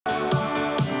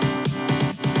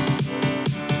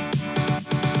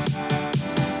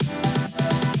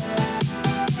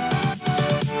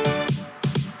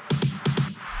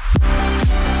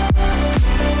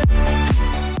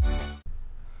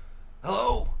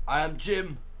I am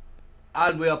Jim,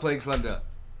 and we are playing Slender.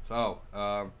 So,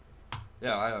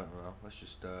 yeah, I don't know.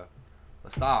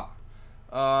 Let's start.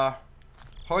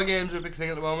 Horror games are a big thing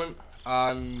at the moment,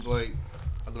 and like,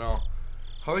 I don't know.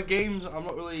 Horror games, I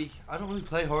don't really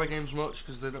play horror games much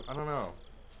because I don't know.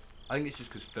 I think it's just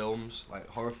because films, like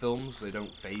horror films, they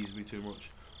don't faze me too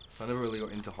much. So I never really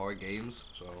got into horror games.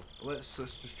 So let's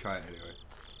just try it anyway.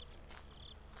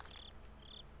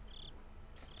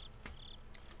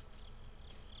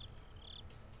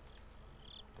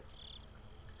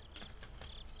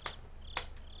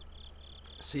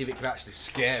 See if it can actually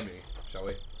scare me, shall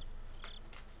we?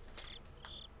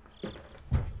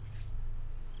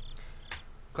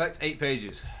 Collect 8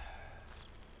 pages.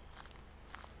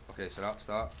 Okay, so that's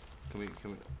that. Can we?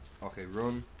 Okay,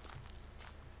 run.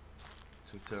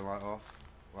 To turn light off.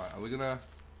 Right, are we gonna?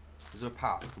 Is there a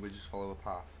path? Can we just follow a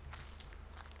path?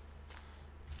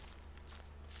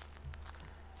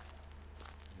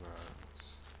 Right.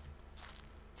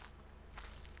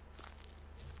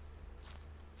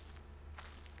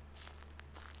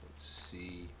 Let's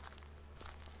see.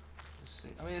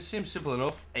 I mean, it seems simple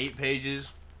enough. 8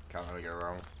 pages. Can't really go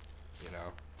wrong, you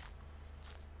know.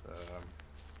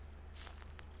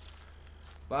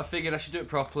 But I figured I should do it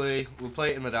properly. We'll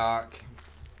play it in the dark.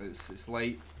 It's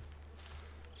late.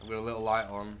 I've got a little light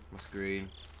on my screen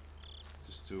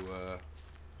just to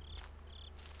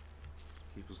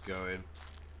keep us going.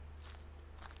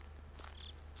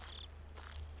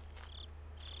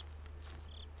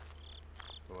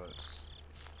 So let's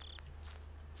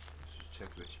just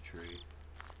check this tree.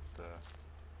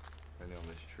 Any on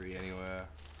this tree anywhere?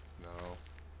 No.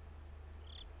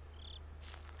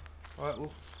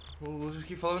 Alright, we'll just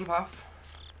keep following the path.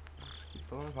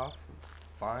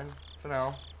 Fine for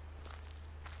now.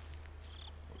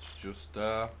 Let's just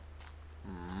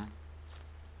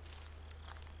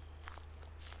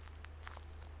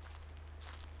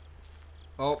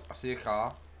Oh, I see a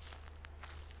car.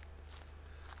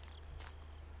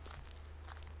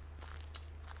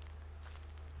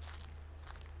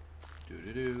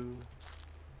 Do.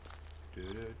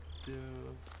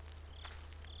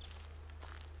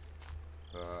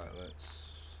 Alright, let's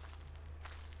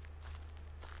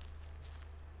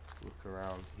look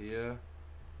around here.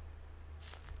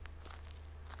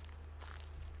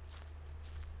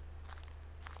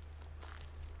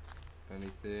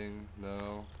 Anything?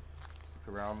 No.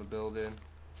 Look around the building.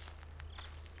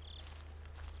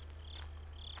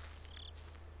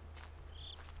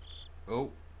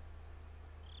 Oh.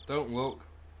 Don't look,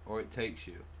 or it takes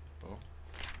you. Oh.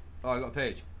 Oh, I got a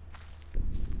page.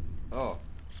 Oh,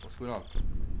 what's going on?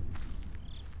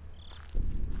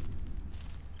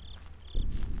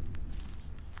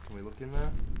 Can we look in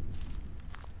there?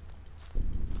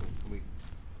 Can we?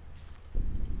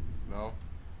 No.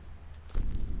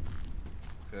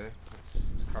 Okay,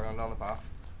 let's carry on down the path.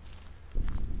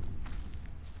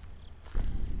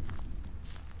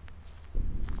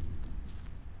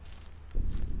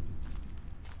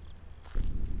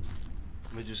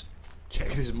 Let me just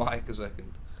check his mic a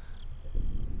second.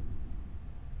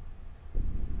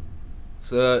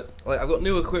 So, like, I've got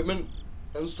new equipment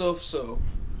and stuff, so,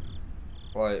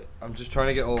 like, I'm just trying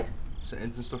to get all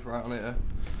settings and stuff right on it.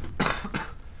 I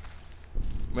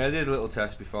mean, I did a little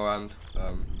test beforehand.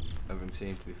 Everything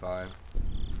seemed to be fine.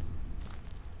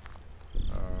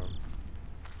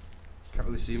 Can't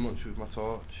really see much with my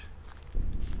torch.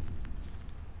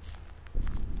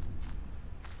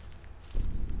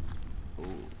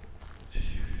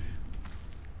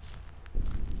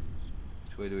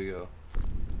 Which way do we go?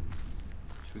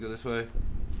 Should we go this way?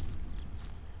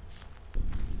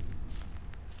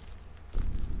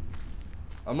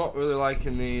 I'm not really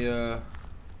liking the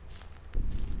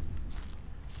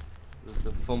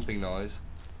thumping noise.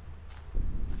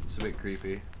 It's a bit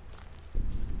creepy.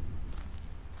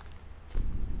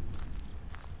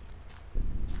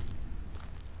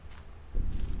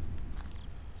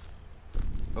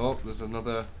 Oh, there's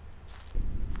another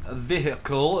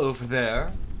vehicle over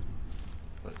there.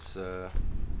 Let's can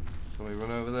we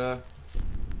run over there?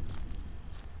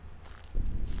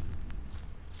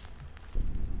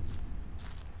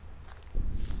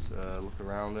 Let's look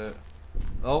around it.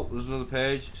 Oh, there's another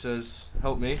page. It says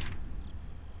help me.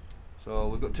 So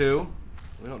we've got 2.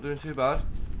 We're not doing too bad.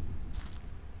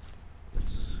 I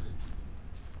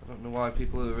don't know why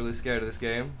people are really scared of this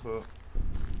game, but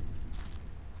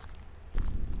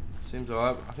seems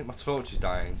alright. I think my torch is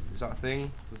dying. Is that a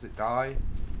thing? Does it die?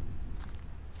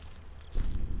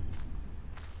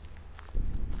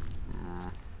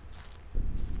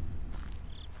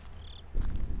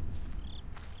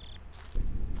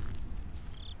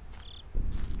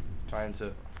 Trying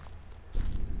to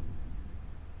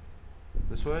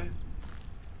This way?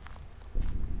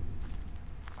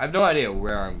 I have no idea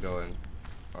where I'm going.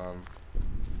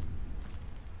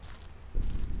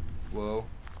 Whoa.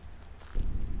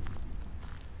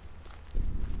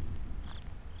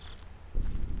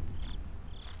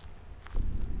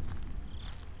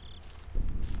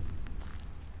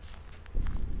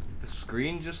 The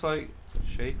screen just like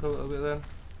shake a little bit then.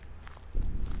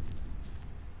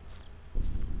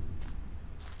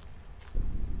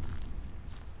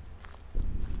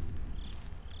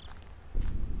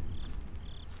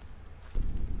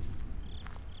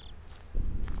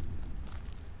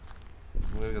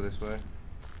 I'm gonna go this way.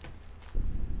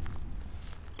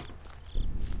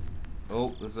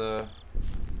 Oh, there's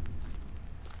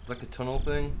like a tunnel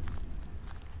thing.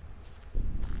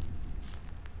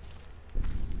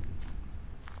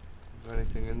 Is there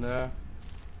anything in there?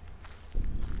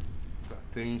 Is that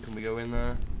a thing? Can we go in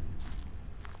there?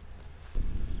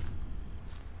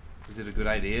 Is it a good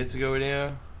idea to go in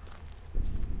here?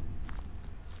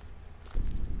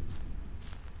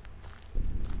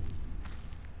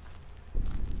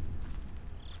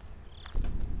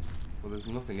 Well, there's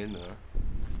nothing in there.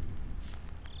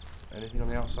 Anything on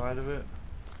the outside of it?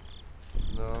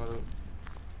 No, I don't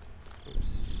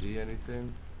see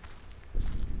anything.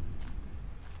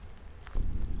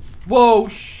 Whoa,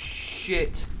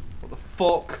 shit! What the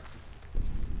fuck?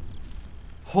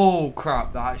 Oh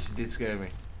crap, that actually did scare me.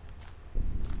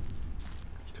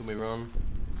 Can we run?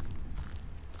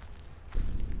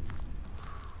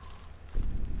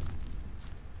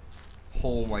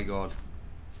 Oh my god.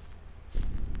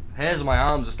 Hairs on my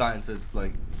arms are starting to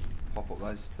like pop up.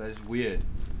 That's weird.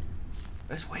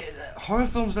 That's weird. Horror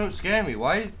films don't scare me.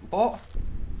 Why? What?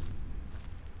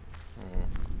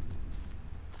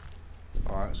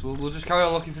 Alright, so we'll just carry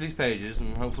on looking for these pages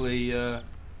and hopefully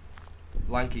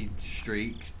Lanky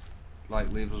Streak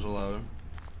like leaves us alone.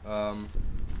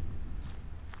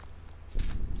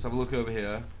 Let's have a look over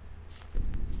here.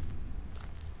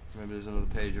 Maybe there's another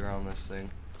page around this thing.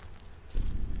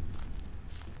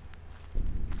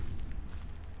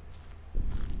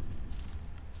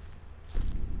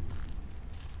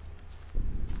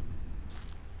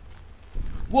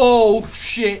 Whoa,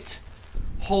 shit!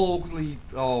 Holy,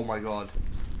 oh my god.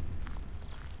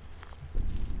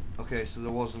 Okay, so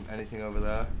there wasn't anything over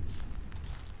there.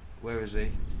 Where is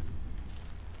he?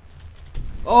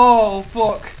 Oh,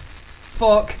 fuck!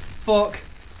 Fuck! Fuck!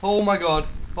 Oh my god!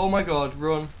 Oh my god!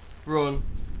 Run! Run!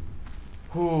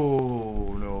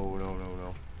 Oh, no, no, no,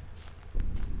 no.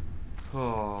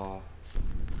 Oh.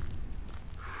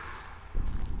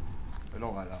 I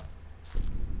don't like that.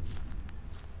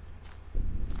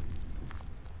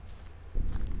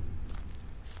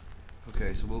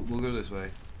 Okay, so we'll go this way.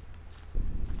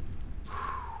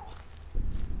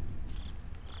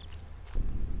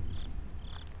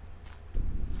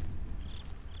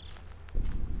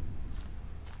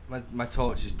 My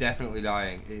torch is definitely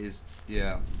dying. It is,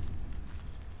 yeah.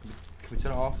 Can we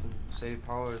turn it off and save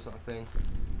power? Is that a thing?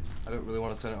 I don't really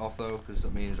want to turn it off though, because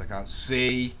that means I can't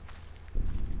see.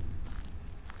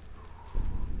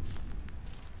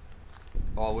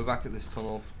 Oh, we're back at this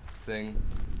tunnel thing.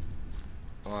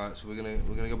 Alright, so we're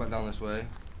gonna go back down this way.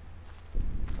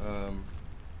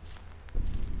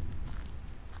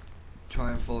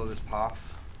 Try and follow this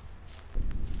path.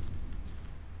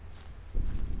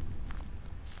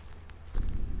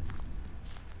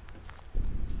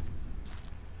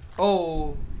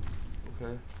 Oh,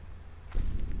 okay.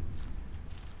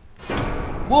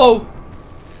 Whoa!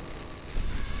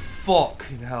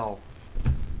 Fucking hell.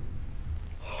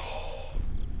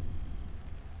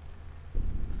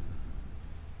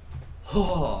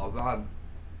 Oh man.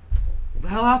 What the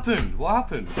hell happened? What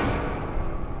happened?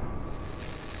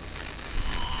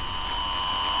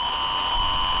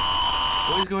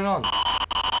 What is going on?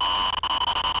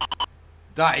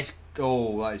 That is,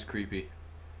 oh, that is creepy.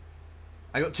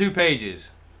 I got 2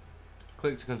 pages.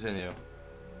 Click to continue.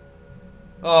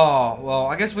 Oh, well,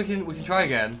 I guess we can try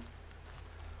again.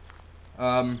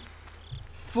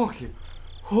 Fucking,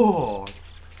 oh.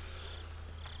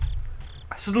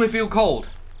 I suddenly feel cold,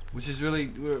 which is really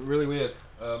weird.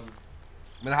 I'm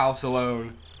in the house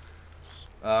alone.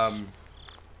 Yeah.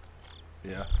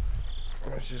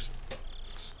 Let's just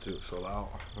do it so out.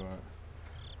 Alright.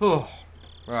 Oh.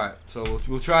 Right, so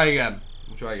we'll try again.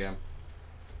 We'll try again.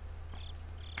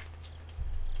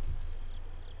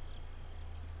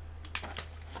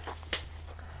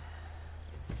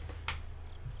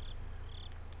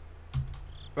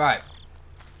 Right.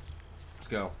 Let's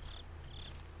go.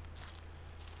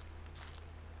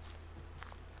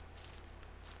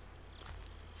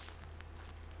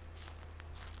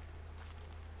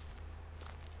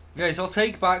 Okay, so I'll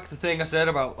take back the thing I said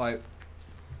about like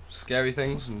scary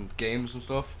things and games and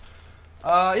stuff.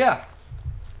 Yeah,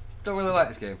 don't really like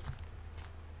this game.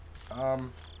 But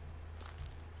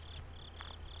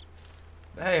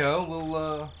hey ho,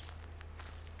 we'll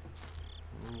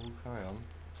carry on.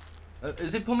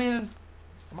 Is it put me in?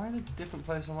 Am I in a different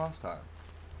place than last time?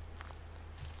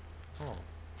 Oh, I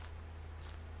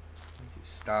think it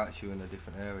starts you in a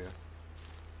different area.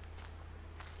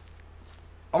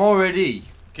 I'm already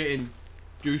getting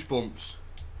goosebumps.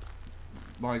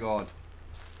 My god.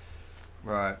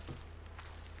 Right.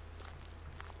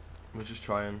 We'll just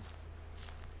try and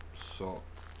sort.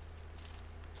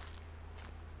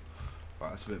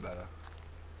 Right, that's a bit better.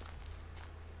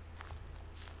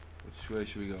 Which way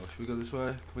should we go? Should we go this way?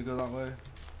 Can we go that way?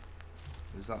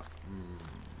 Is that...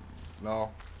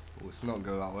 no. Let's not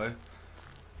go that way.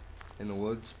 In the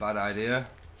woods. Bad idea.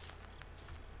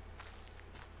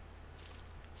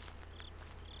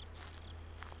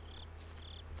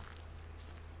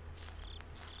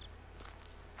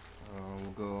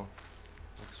 We'll go...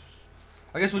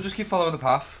 I guess we'll just keep following the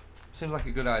path. Seems like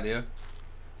a good idea.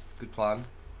 Good plan.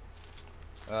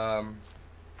 What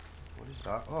is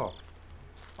that? Oh.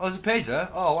 Oh, there's a page there.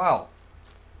 Oh, wow.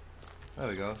 There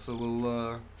we go. So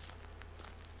we'll,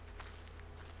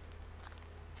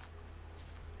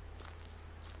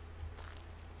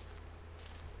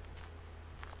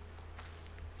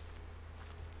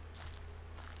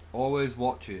 always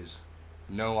watches.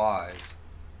 No eyes.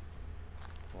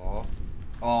 Oh.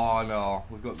 Oh, no.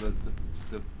 We've got the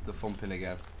thumping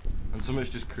again. And something's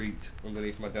just creaked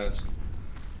underneath my desk.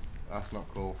 That's not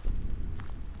cool.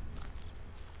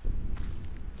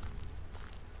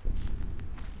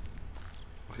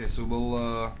 Okay, so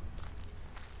we'll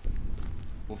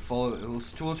follow.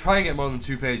 We'll try and get more than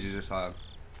 2 pages this time.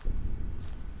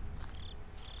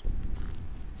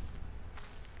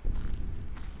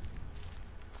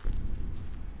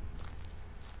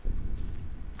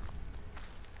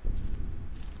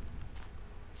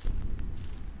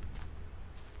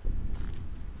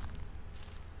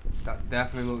 That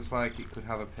definitely looks like it could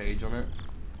have a page on it.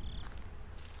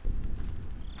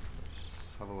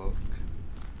 Let's have a look.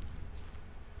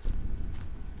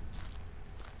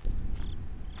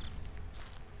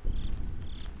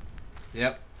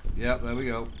 Yep, there we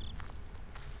go.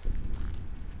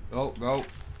 Oh, no.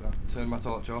 Turn my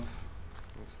torch off.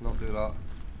 Let's not do that.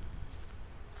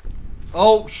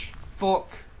 Oh,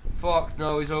 fuck,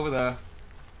 no, he's over there.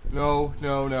 No.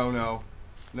 No.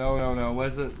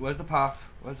 Where's the path?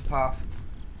 Where's the path?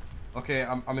 Okay,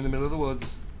 I'm in the middle of the woods.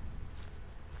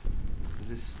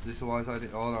 Is this a wise idea?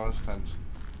 Oh no, it's a fence.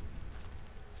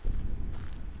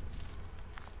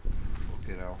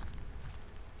 Fucking hell.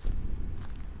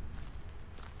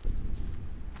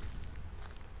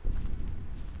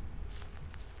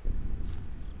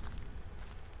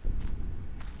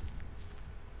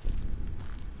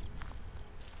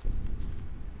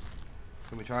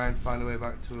 Can we try and find a way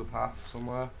back to a path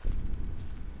somewhere?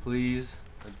 Please.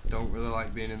 I don't really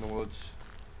like being in the woods.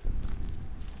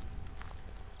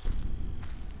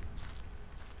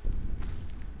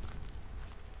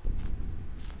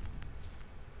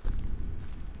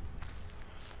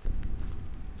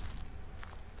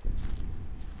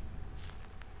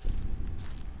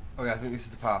 Okay, I think this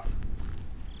is the path.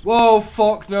 Whoa,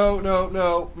 fuck, no, not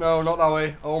that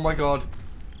way. Oh my god.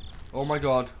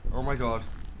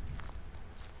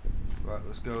 Right,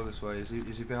 let's go this way. Is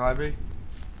he behind me?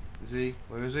 Is he?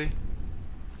 Where is he?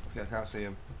 Okay, I can't see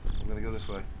him. I'm gonna go this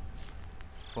way.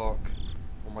 Fuck.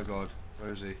 Oh my god.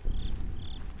 Where is he?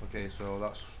 Okay, so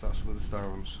that's with the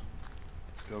stones.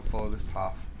 Let's go follow this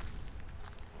path.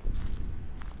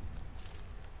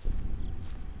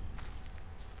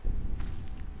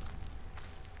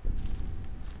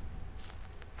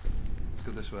 Let's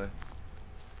go this way.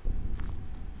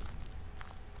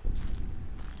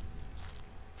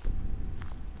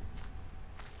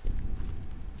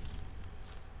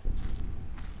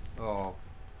 Oh,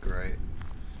 great.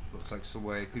 Looks like some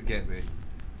way it could get me.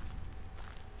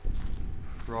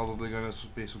 Probably gonna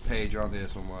be some page around here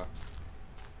somewhere.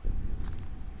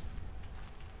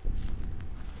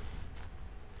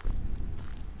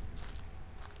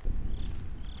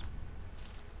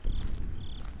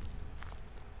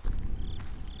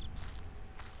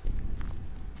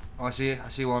 Oh, I see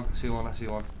one.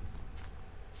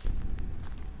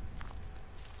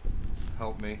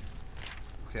 Help me.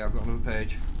 Okay, I've got another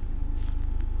page.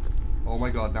 Oh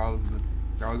my god, now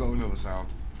I got another sound.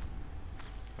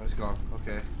 Oh, it's gone.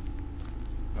 Okay.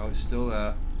 No, it's still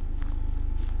there.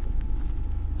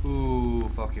 Ooh,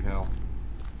 fucking hell.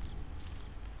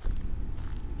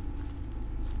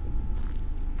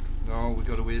 No, we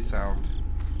got a weird sound.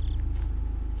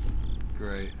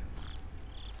 Great.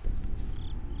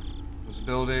 There's a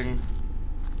building.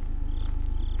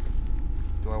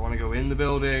 Do I want to go in the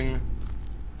building?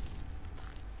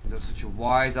 Is that such a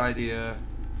wise idea?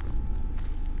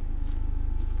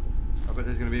 I bet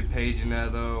there's going to be a page in there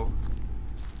though.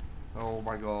 Oh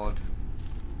my god.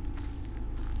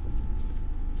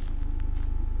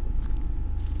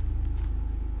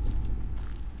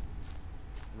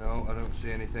 No, I don't see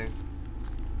anything.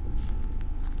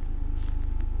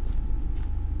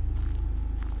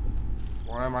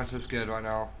 Why am I so scared right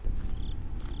now?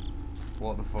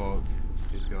 What the fuck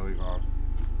is going on?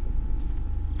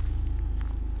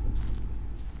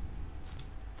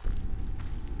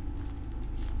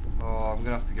 Oh, I'm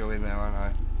gonna have to go in there, aren't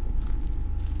I?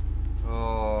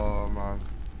 Oh, man.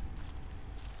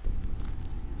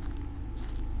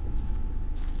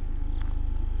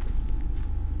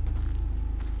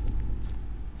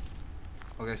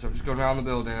 Okay, so I've just gone around the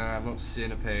building and I've not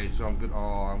seen a page, so I'm good. Oh,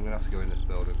 I'm gonna have to go in this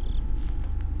building.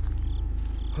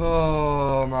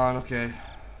 Oh, man, okay.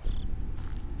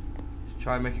 Just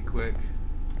try and make it quick.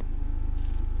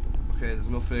 Okay, there's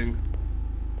nothing.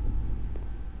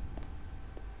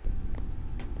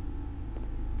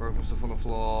 Broken stuff on the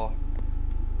floor.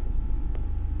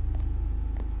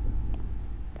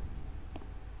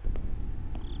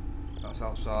 That's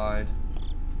outside.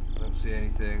 I don't see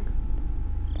anything.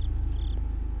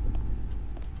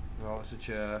 No, it's a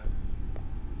chair.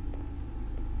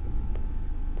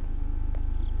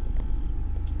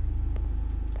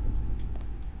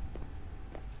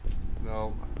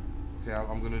 No. Okay,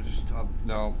 I'm gonna just...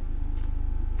 no.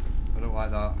 I don't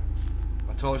like that.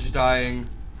 My torch is dying.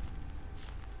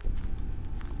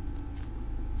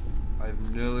 I've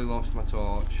nearly lost my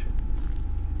torch.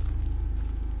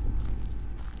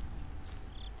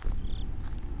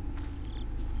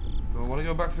 Do I want to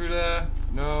go back through there?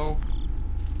 No.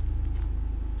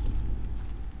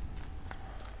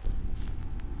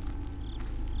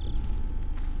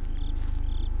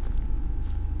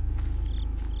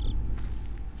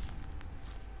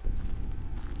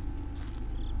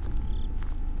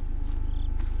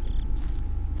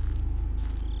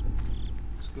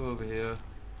 Let's go over here.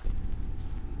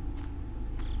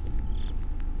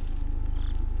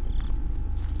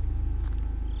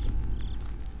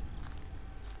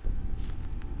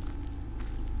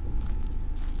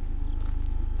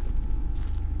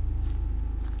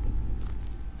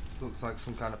 Looks like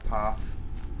some kind of path,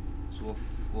 so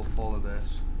we'll follow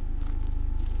this.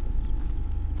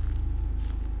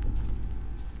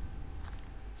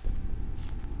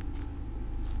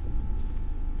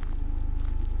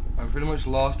 I'm pretty much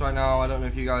lost right now. I don't know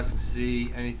if you guys can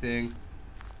see anything.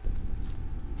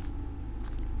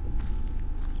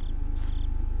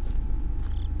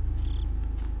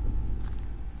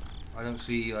 I don't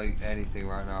see like anything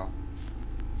right now.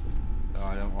 No,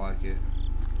 I don't like it.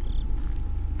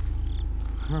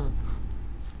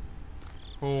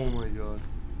 Oh my god.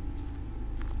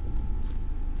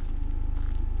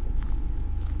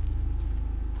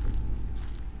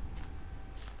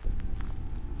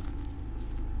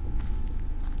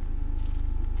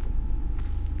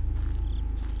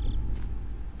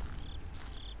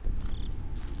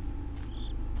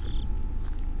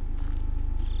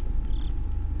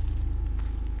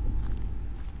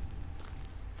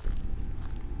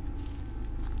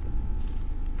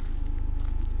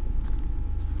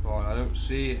 I don't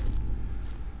see it.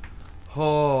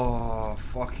 Oh,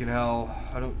 fucking hell.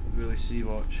 I don't really see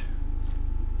much.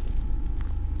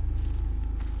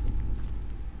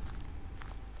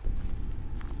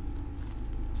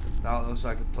 That looks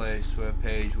like a place where a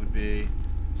page would be.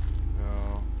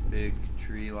 No. Big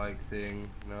tree-like thing.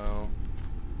 No.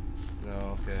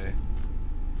 No, okay.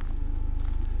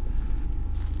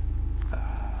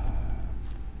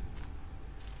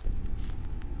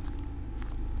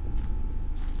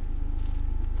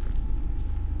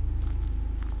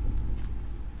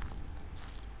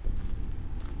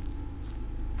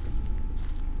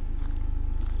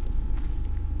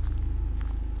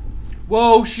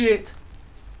 Whoa, shit!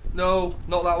 No,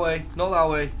 not that way, not that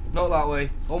way, not that way.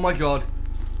 Oh my god.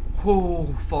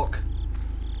 Oh, fuck.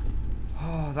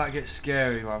 Oh, that gets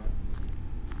scary, man.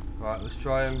 Right, let's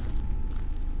try and...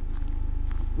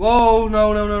 Whoa,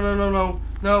 no, no, no, no, no, no.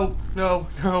 No, no,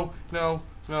 no, no,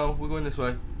 no. We're going this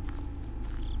way.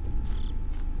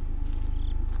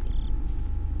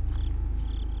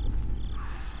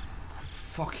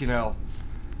 Fucking hell.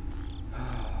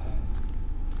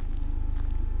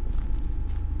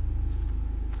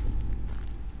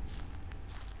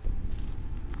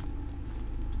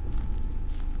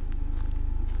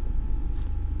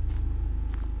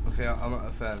 Okay, I'm at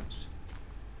a fence.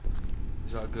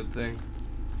 Is that a good thing?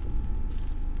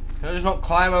 Can I just not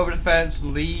climb over the fence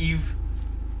and leave?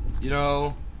 You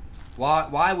know, why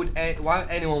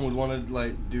anyone would want to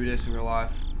like do this in real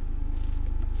life?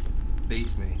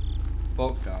 Beats me.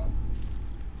 Fuck that.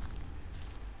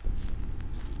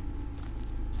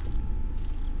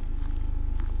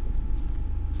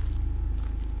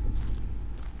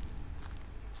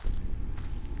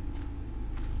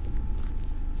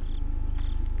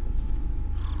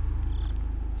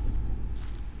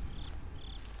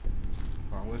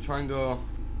 I'm gonna try and go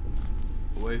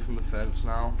away from the fence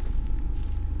now.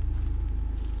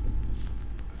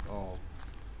 Oh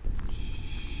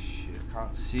shit, I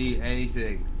can't see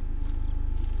anything.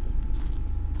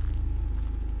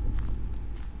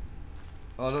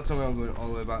 Oh, don't tell me I'm going all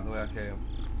the way back the way I came.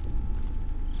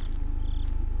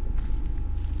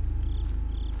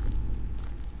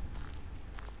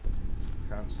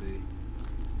 Can't see.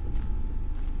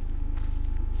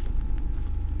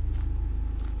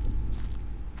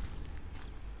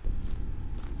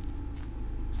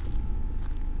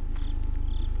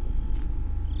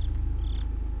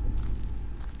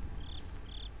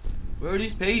 Where are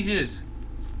these pages?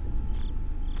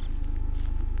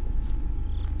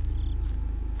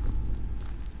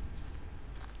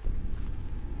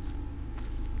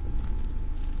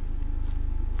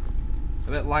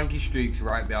 I bet Lanky Streak's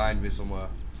right behind me somewhere.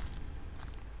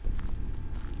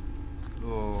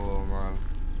 Oh man.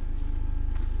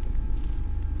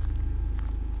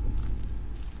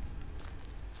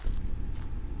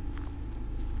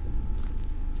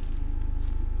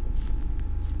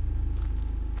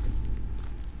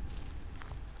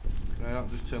 Can I not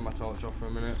just turn my torch off for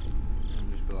a minute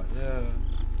and just be like, yeah.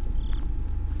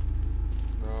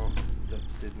 No,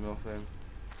 that did nothing.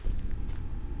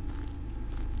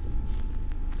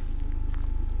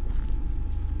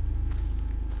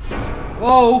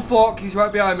 Oh fuck, he's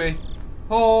right behind me.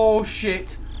 Oh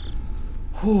shit.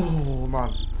 Oh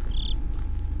man.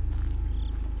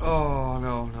 Oh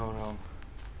no, no, no.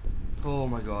 Oh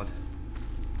my god.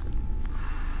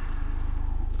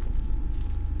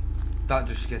 That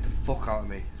just scared the fuck out of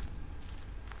me.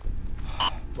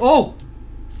 Oh!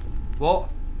 What?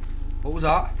 What was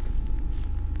that?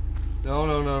 No,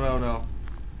 no, no, no, no.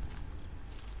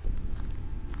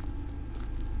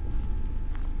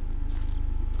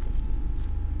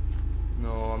 No,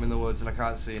 I'm in the woods and I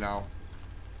can't see now.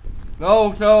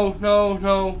 No, no, no,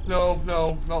 no, no,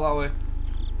 no, not that way.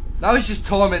 Now he's just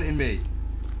tormenting me.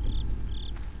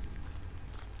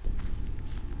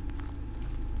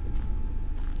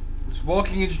 I'm just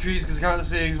walking into trees because I can't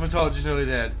see because my torch is nearly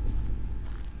dead.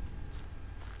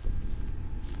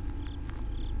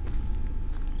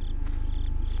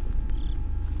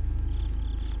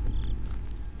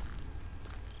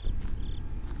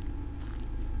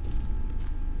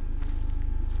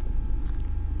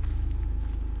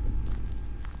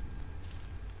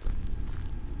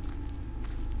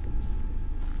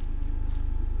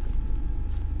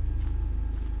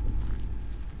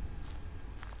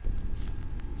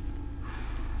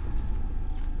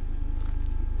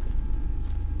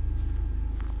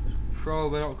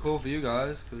 Probably not cool for you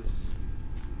guys because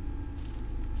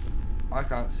I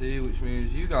can't see, which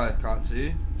means you guys can't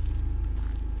see.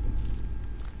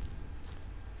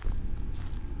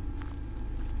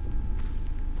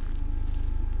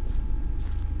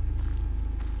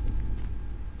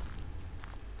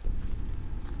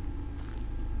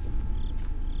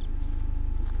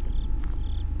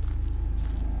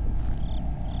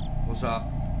 What's that?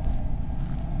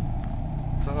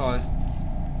 What's that noise?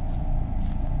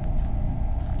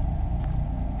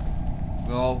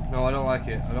 No, no, I don't like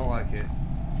it. I don't like it.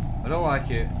 I don't like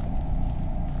it.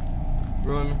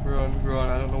 Run, run, run.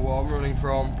 I don't know what I'm running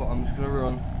from, but I'm just gonna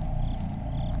run.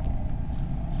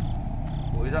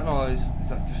 What is that noise? Is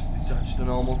that just a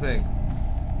normal thing?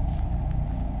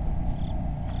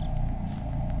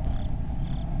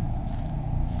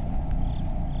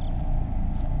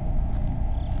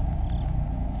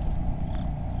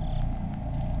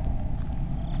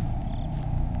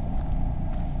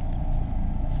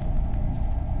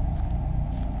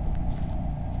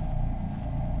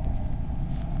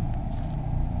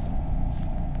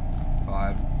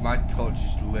 My torch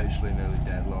is literally nearly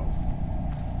dead, look.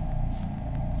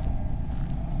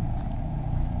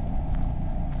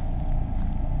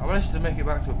 I managed to make it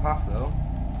back to a path though.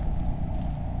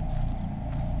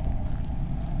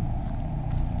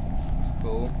 That's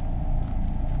cool.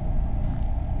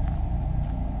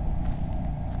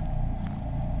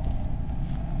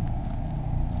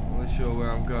 Not really sure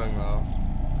where I'm going though.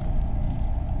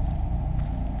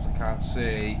 'Cause I can't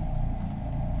see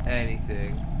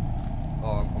anything.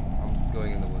 Oh, I'm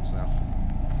going in the woods now.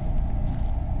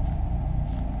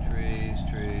 Trees,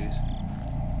 trees.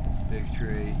 Big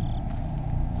tree.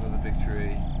 Another big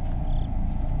tree.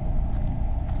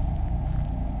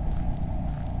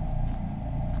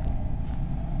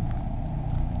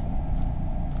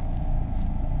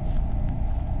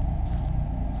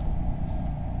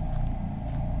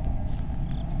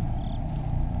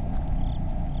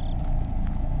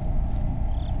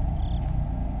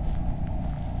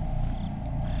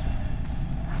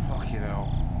 Fuck you know.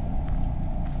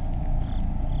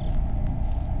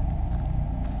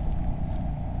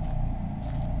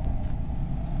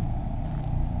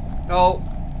 Oh,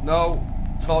 no.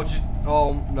 Torch is...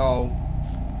 Oh, no.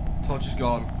 Torch is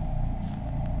gone.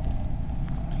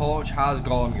 Torch has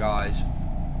gone, guys.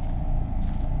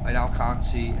 I now can't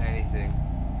see anything.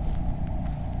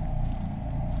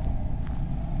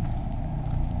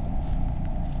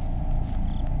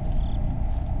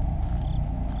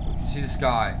 You can see the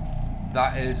sky.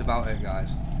 That is about it,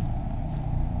 guys.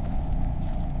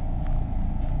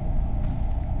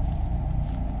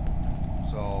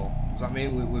 So... does that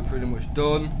mean we're pretty much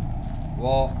done?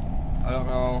 What? I don't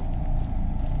know.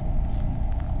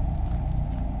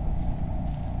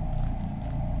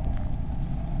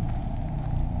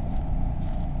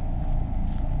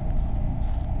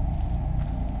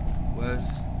 Where's...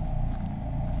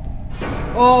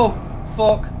 oh!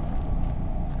 Fuck!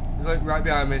 He's like right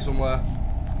behind me somewhere.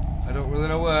 I don't really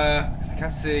know where, because I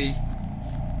can't see.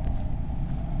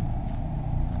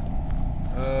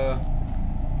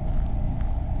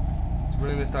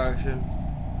 Run in this direction.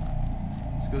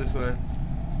 Let's go this way.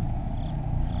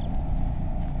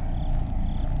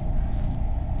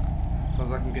 Sounds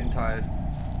like I'm getting tired.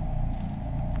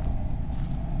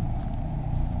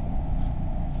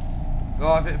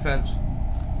 Oh, I've hit a fence.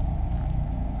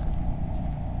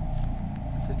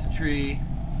 Hit a tree.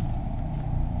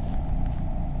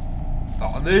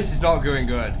 Oh, this is not going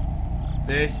good.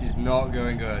 This is not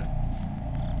going good.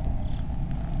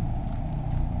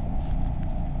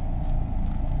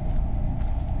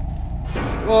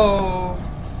 Oh,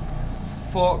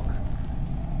 fuck.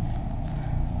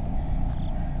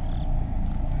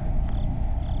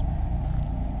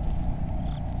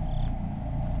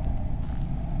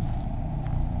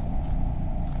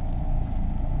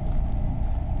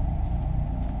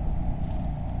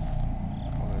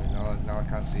 Oh, now I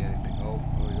can't see anything. Oh,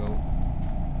 here we go.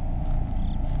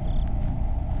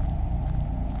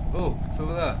 Oh, it's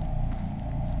over there.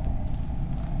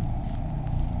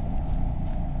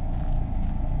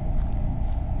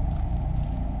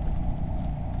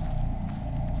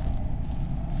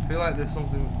 I feel like there's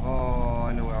something. Oh,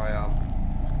 I know where I am.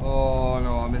 Oh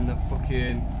no, I'm in the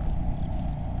fucking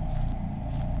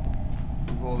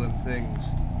with all them things.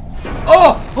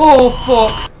 Oh! Oh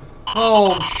fuck!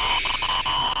 Oh sh!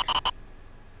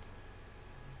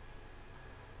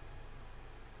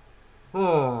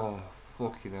 Oh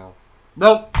fucking hell!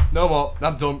 Nope, no more.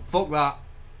 I'm done. Fuck that.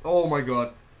 Oh my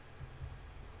god.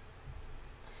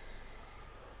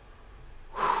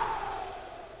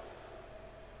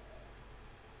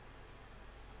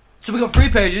 So we got 3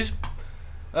 pages.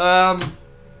 I'm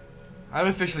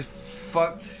officially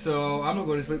fucked, so I'm not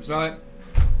going to sleep tonight.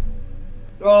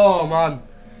 Oh man.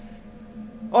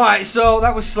 Alright, so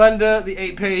that was Slender, the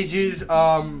 8 pages.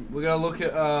 We're gonna look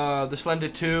at the Slender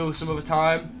 2 some other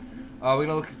time. We're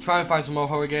gonna try and find some more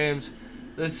horror games.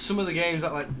 There's some of the games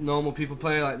that like normal people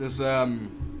play, like there's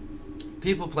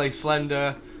people play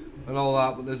Slender and all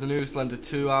that, but there's a new Slender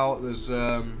 2 out. There's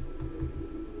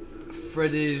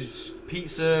Freddy's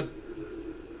Pizza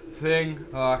thing.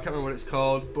 I can't remember what it's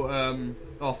called, but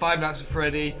oh, Five Nights at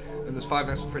Freddy, and there's Five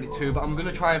Nights at Freddy 2. But I'm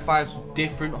gonna try and find some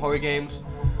different horror games,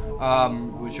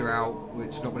 which are out,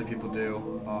 which not many people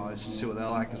do. Just to see what they're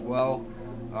like as well.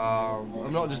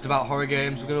 I'm not just about horror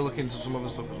games. I'm gonna look into some other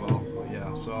stuff as well. But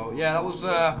yeah, so yeah, that was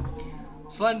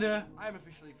Slender. I'm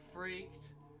officially freaked.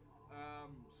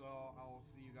 So I'll